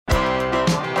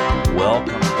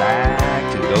welcome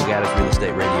back to Go Gaddis Real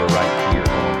Estate Radio right here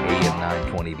on AM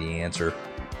 920 The Answer.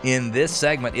 In this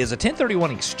segment, is a 1031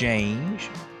 exchange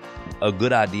a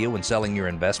good idea when selling your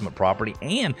investment property?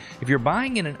 And if you're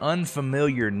buying in an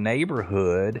unfamiliar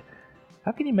neighborhood,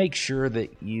 how can you make sure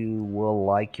that you will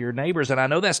like your neighbors? And I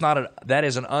know that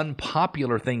is an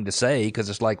unpopular thing to say, because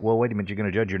it's like, well, wait a minute, you're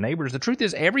going to judge your neighbors. The truth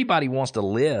is, everybody wants to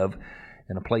live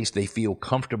in a place they feel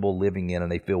comfortable living in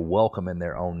and they feel welcome in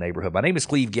their own neighborhood. My name is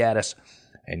Cleve Gaddis,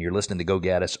 and you're listening to Go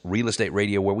Gaddis Real Estate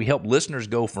Radio, where we help listeners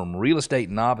go from real estate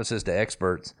novices to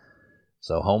experts,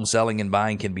 so home selling and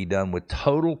buying can be done with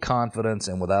total confidence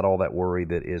and without all that worry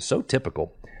that is so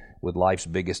typical with life's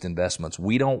biggest investments.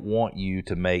 We don't want you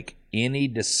to make any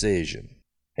decision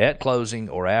at closing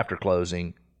or after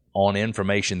closing on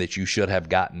information that you should have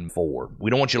gotten before. We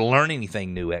don't want you to learn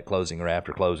anything new at closing or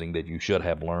after closing that you should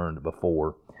have learned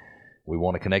before. We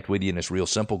want to connect with you, and it's real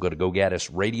simple. Go to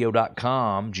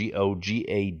GoGaddisRadio.com,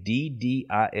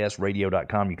 GoGaddis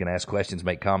Radio.com. You can ask questions,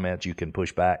 make comments, you can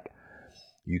push back.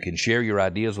 You can share your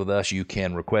ideas with us. You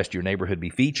can request your neighborhood be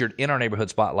featured in our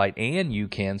Neighborhood Spotlight, and you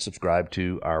can subscribe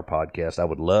to our podcast. I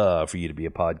would love for you to be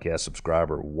a podcast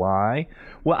subscriber. Why?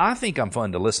 Well, I think I'm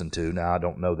fun to listen to. Now, I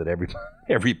don't know that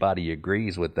everybody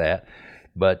agrees with that,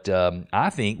 but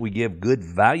I think we give good,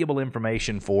 valuable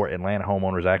information for Atlanta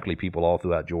homeowners, actually people all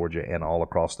throughout Georgia and all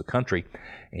across the country,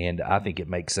 and I think it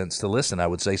makes sense to listen. I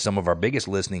would say some of our biggest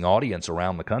listening audience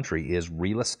around the country is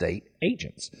real estate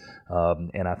agents,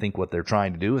 and I think what they're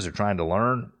trying to do is they're trying to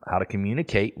learn how to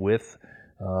communicate with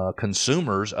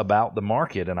consumers about the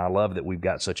market, and I love that we've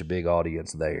got such a big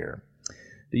audience there.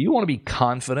 Do you want to be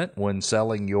confident when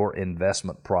selling your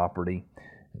investment property?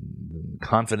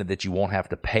 Confident that you won't have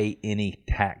to pay any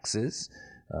taxes?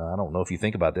 I don't know if you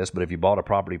think about this, but if you bought a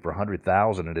property for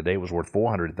 $100,000 and today it was worth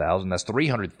 $400,000, that's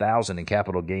 $300,000 in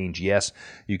capital gains. Yes,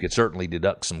 you could certainly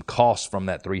deduct some costs from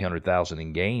that $300,000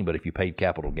 in gain, but if you paid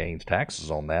capital gains taxes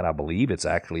on that, I believe it's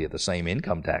actually at the same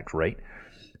income tax rate.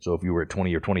 So if you were at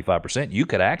 20 or 25%, you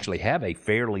could actually have a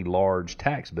fairly large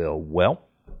tax bill. Well,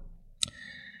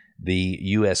 the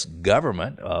U.S.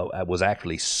 government was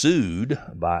actually sued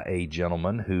by a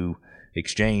gentleman who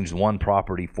exchanged one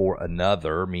property for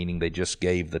another, meaning they just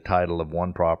gave the title of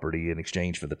one property in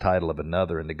exchange for the title of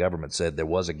another, and the government said there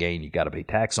was a gain, you got to pay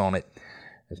tax on it.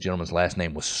 This gentleman's last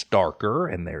name was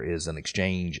Starker, and there is an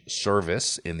exchange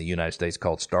service in the United States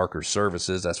called Starker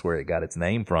Services. That's where it got its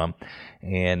name from.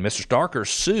 And Mr. Starker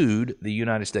sued the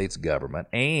United States government,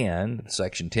 and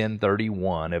Section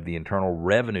 1031 of the Internal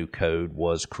Revenue Code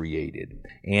was created.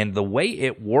 And the way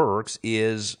it works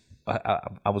is, I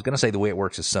was going to say the way it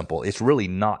works is simple. It's really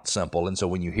not simple. And so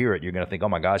when you hear it, you're going to think, oh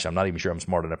my gosh, I'm not even sure I'm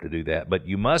smart enough to do that. But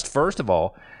you must, first of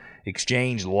all,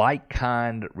 exchange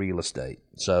like-kind real estate.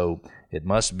 So it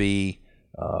must be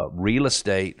real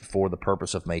estate for the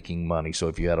purpose of making money. So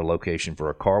if you had a location for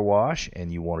a car wash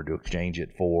and you wanted to exchange it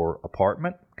for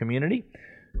apartment community,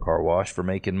 car wash for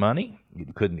making money, you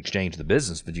couldn't exchange the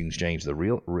business, but you can exchange the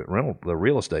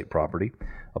real estate property.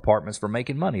 Apartments for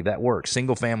making money, that works.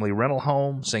 Single-family rental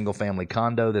home, single-family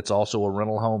condo that's also a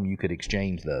rental home, you could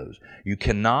exchange those. You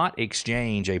cannot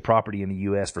exchange a property in the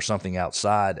U.S. for something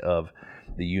outside of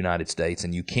the United States,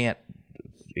 and you can't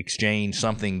exchange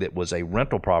something that was a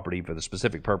rental property for the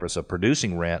specific purpose of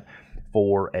producing rent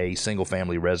for a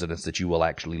single-family residence that you will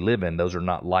actually live in. Those are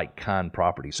not like-kind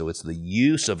properties. So it's the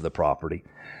use of the property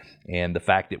and the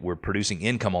fact that we're producing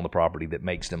income on the property that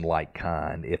makes them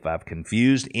like-kind. If I've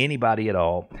confused anybody at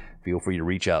all, feel free to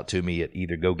reach out to me at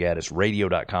either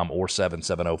GoGaddisRadio.com or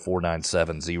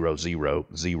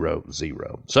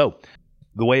 770-497-0000. So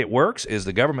the way it works is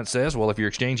the government says, well, if you're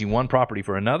exchanging one property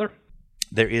for another,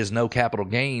 there is no capital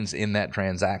gains in that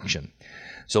transaction.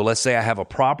 So let's say I have a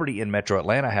property in Metro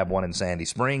Atlanta, I have one in Sandy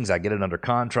Springs, I get it under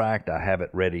contract, I have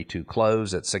it ready to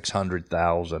close at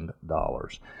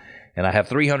 $600,000. And I have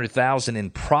 $300,000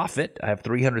 in profit, I have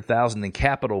 $300,000 in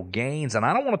capital gains, and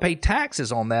I don't want to pay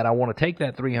taxes on that. I want to take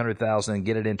that $300,000 and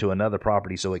get it into another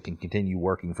property so it can continue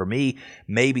working for me.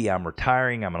 Maybe I'm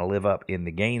retiring, I'm going to live up in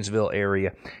the Gainesville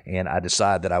area, and I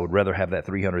decide that I would rather have that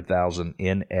 $300,000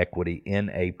 in equity in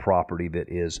a property that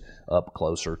is up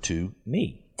closer to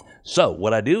me. So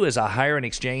what I do is I hire an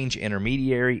exchange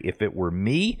intermediary. If it were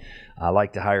me, I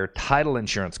like to hire title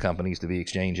insurance companies to be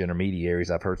exchange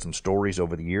intermediaries. I've heard some stories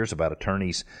over the years about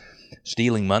attorneys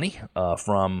stealing money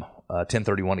from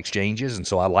 1031 exchanges, and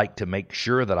so I like to make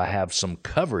sure that I have some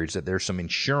coverage, that there's some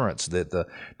insurance, that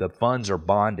the funds are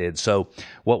bonded. So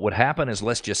what would happen is,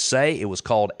 let's just say it was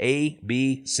called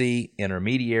ABC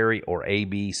Intermediary or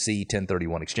ABC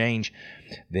 1031 Exchange.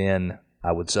 Then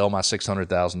I would sell my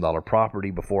 $600,000 property.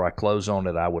 Before I close on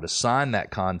it, I would assign that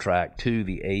contract to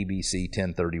the ABC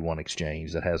 1031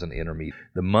 exchange that has an intermediary.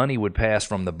 The money would pass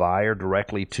from the buyer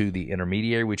directly to the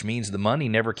intermediary, which means the money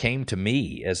never came to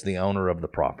me as the owner of the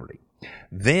property.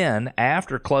 Then,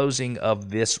 after closing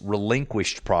of this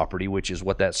relinquished property, which is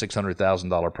what that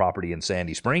 $600,000 property in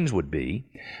Sandy Springs would be,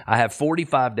 I have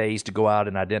 45 days to go out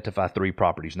and identify 3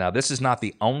 properties. Now, this is not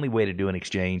the only way to do an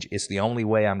exchange. It's the only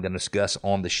way I'm going to discuss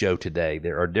on the show today.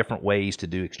 There are different ways to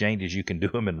do exchanges. You can do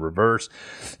them in reverse.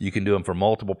 You can do them for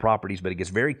multiple properties, but it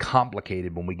gets very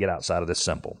complicated when we get outside of this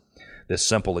simple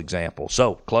example.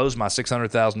 So, close my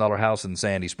 $600,000 house in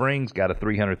Sandy Springs, got a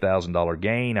 $300,000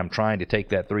 gain. I'm trying to take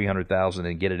that $300,000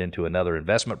 and get it into another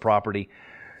investment property.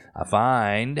 I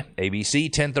find ABC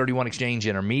 1031 exchange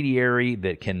intermediary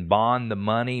that can bond the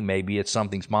money. Maybe it's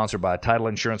something sponsored by a title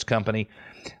insurance company.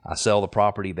 I sell the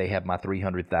property. They have my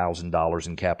 $300,000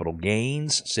 in capital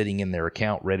gains sitting in their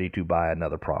account ready to buy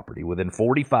another property. Within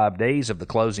 45 days of the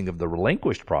closing of the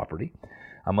relinquished property,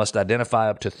 I must identify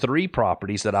up to 3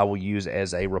 properties that I will use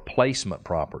as a replacement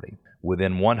property.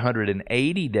 Within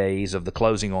 180 days of the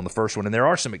closing on the first one, and there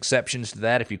are some exceptions to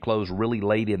that. If you close really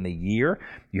late in the year,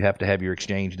 you have to have your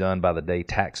exchange done by the day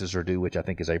taxes are due, which I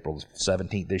think is April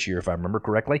 17th this year, if I remember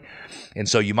correctly. And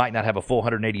so you might not have a full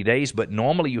 180 days, but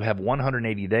normally you have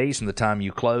 180 days from the time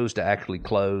you close to actually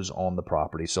close on the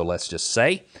property. So let's just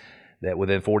say that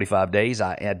within 45 days,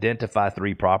 I identify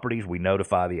 3 properties. We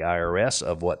notify the IRS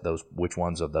of which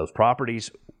ones of those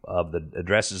properties, of the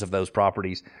addresses of those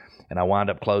properties, and I wind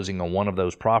up closing on one of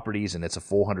those properties, and it's a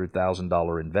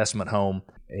 $400,000 investment home.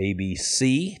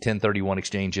 ABC 1031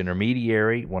 exchange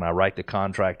intermediary. When I write the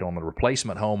contract on the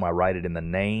replacement home, I write it in the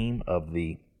name of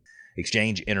the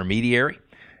exchange intermediary.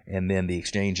 And then the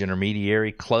exchange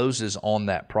intermediary closes on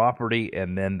that property,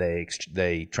 and then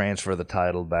they transfer the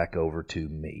title back over to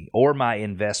me or my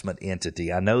investment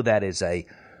entity. I know that is a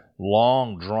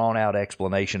long, drawn-out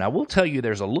explanation. I will tell you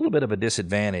there's a little bit of a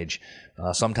disadvantage.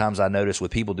 Sometimes I notice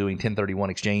with people doing 1031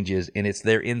 exchanges, and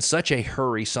they're in such a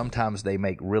hurry, sometimes they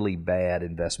make really bad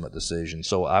investment decisions.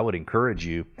 So I would encourage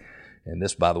you. And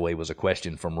this, by the way, was a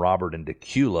question from Robert in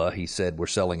Decula. He said, we're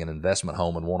selling an investment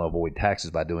home and want to avoid taxes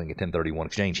by doing a 1031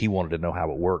 exchange. He wanted to know how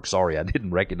it works. Sorry, I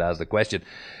didn't recognize the question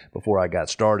before I got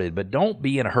started. But don't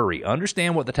be in a hurry.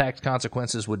 Understand what the tax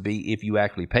consequences would be if you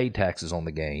actually paid taxes on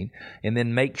the gain. And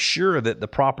then make sure that the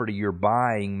property you're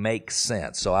buying makes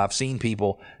sense. So I've seen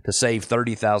people, to save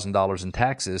 $30,000 in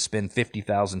taxes, spend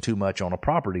 $50,000 too much on a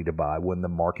property to buy when the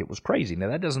market was crazy. Now,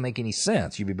 that doesn't make any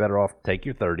sense. You'd be better off to take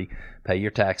your $30,000, pay your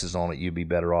taxes on it. You'd be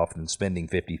better off than spending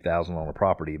 $50,000 on a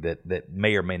property that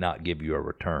may or may not give you a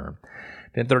return.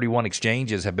 1031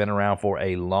 exchanges have been around for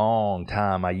a long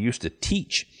time. I used to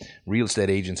teach real estate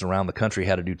agents around the country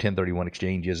how to do 1031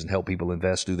 exchanges and help people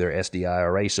invest through their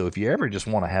SDIRA. So if you ever just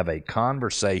want to have a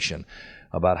conversation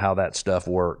about how that stuff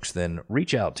works, then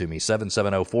reach out to me,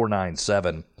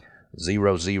 770-497-0000.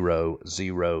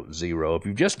 If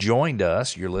you've just joined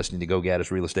us, you're listening to Go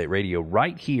Gaddis Real Estate Radio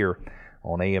right here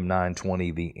on AM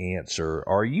 920, The Answer.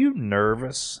 Are you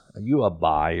nervous? Are you a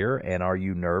buyer, and are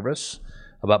you nervous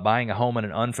about buying a home in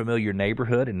an unfamiliar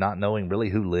neighborhood and not knowing really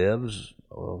who lives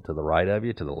to the right of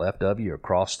you, to the left of you,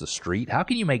 across the street? How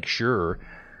can you make sure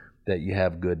that you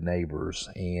have good neighbors?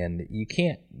 And you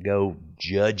can't go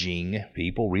judging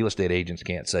people. Real estate agents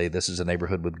can't say this is a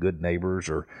neighborhood with good neighbors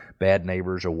or bad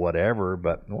neighbors or whatever.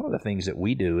 But one of the things that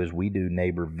we do is we do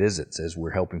neighbor visits as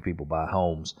we're helping people buy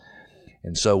homes.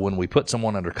 And so when we put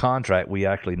someone under contract, we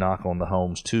actually knock on the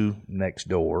homes 2 next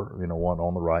door, one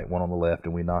on the right, one on the left,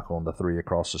 and we knock on the 3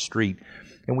 across the street.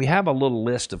 And we have a little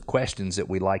list of questions that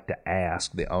we like to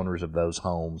ask the owners of those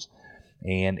homes.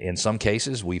 And in some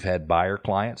cases, we've had buyer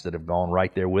clients that have gone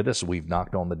right there with us. We've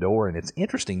knocked on the door, and it's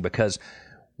interesting because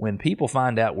when people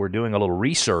find out we're doing a little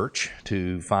research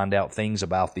to find out things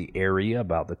about the area,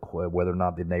 about whether or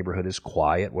not the neighborhood is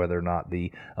quiet, whether or not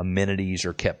the amenities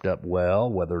are kept up well,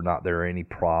 whether or not there are any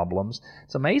problems,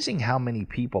 it's amazing how many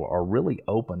people are really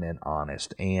open and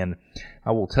honest. And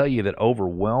I will tell you that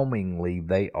overwhelmingly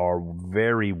they are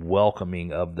very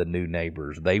welcoming of the new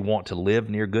neighbors. They want to live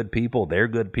near good people. They're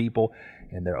good people,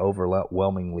 and they're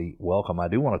overwhelmingly welcome. I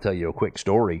do want to tell you a quick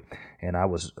story. And I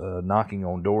was knocking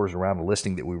on doors around a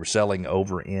listing that we were selling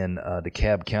over in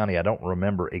DeKalb County. I don't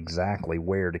remember exactly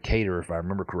where, Decatur, if I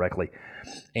remember correctly.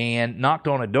 And knocked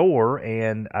on a door,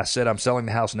 and I said, I'm selling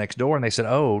the house next door. And they said,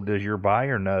 oh, does your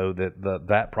buyer know that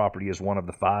that property is one of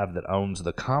the 5 that owns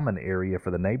the common area for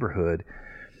the neighborhood?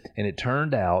 And it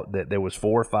turned out that there was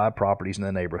 4 or 5 properties in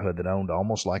the neighborhood that owned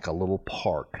almost like a little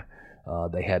park.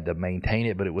 They had to maintain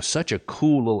it, but it was such a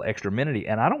cool little extra amenity,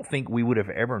 and I don't think we would have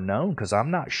ever known because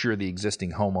I'm not sure the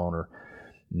existing homeowner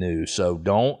knew. So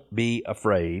don't be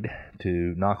afraid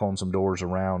to knock on some doors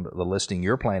around the listing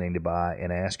you're planning to buy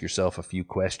and ask yourself a few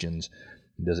questions.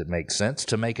 Does it make sense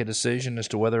to make a decision as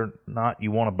to whether or not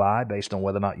you want to buy based on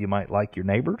whether or not you might like your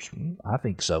neighbors? I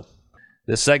think so.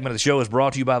 This segment of the show is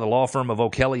brought to you by the law firm of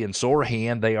O'Kelly and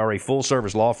Sorahan. They are a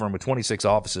full-service law firm with 26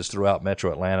 offices throughout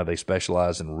Metro Atlanta. They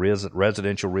specialize in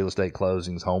residential real estate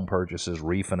closings, home purchases,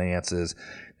 refinances.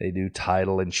 They do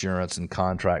title insurance and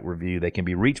contract review. They can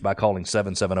be reached by calling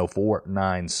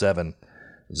 770-497-0000,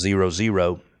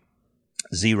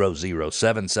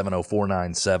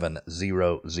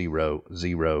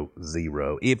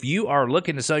 770-497-0000. If you are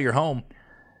looking to sell your home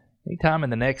anytime in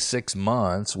the next 6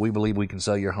 months, we believe we can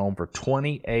sell your home for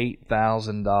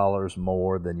 $28,000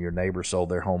 more than your neighbor sold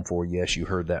their home for. Yes, you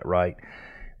heard that right.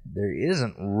 There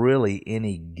isn't really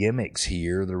any gimmicks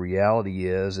here. The reality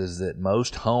is that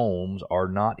most homes are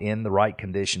not in the right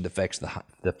condition to fetch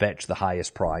the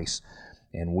highest price.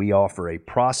 And we offer a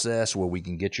process where we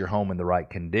can get your home in the right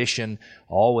condition,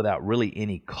 all without really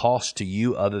any cost to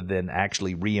you other than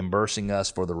actually reimbursing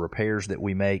us for the repairs that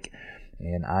we make.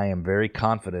 And I am very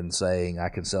confident in saying I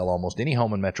can sell almost any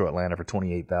home in Metro Atlanta for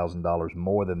 $28,000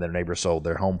 more than their neighbor sold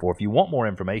their home for. If you want more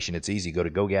information, it's easy. Go to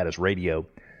Go Gaddis Radio,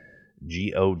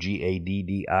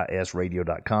 GOGADDIS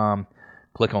radio.com.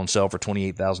 Click on sell for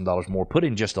 $28,000 more. Put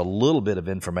in just a little bit of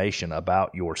information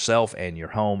about yourself and your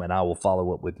home, and I will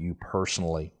follow up with you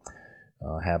personally.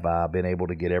 Have I been able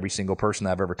to get every single person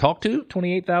I've ever talked to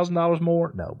 $28,000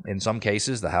 more? No. In some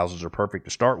cases, the houses are perfect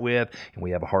to start with, and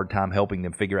we have a hard time helping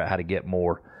them figure out how to get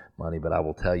more money. But I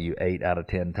will tell you, 8 out of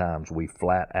 10 times, we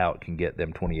flat out can get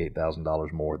them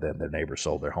 $28,000 more than their neighbor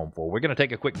sold their home for. We're going to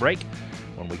take a quick break.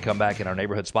 When we come back in our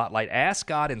Neighborhood Spotlight,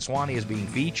 Ascot and Suwanee is being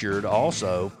featured.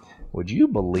 Also, would you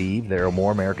believe there are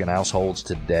more American households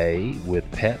today with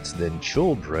pets than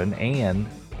children, and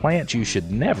plants you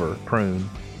should never prune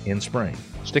in spring?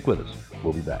 Stick with us.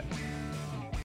 We'll be back.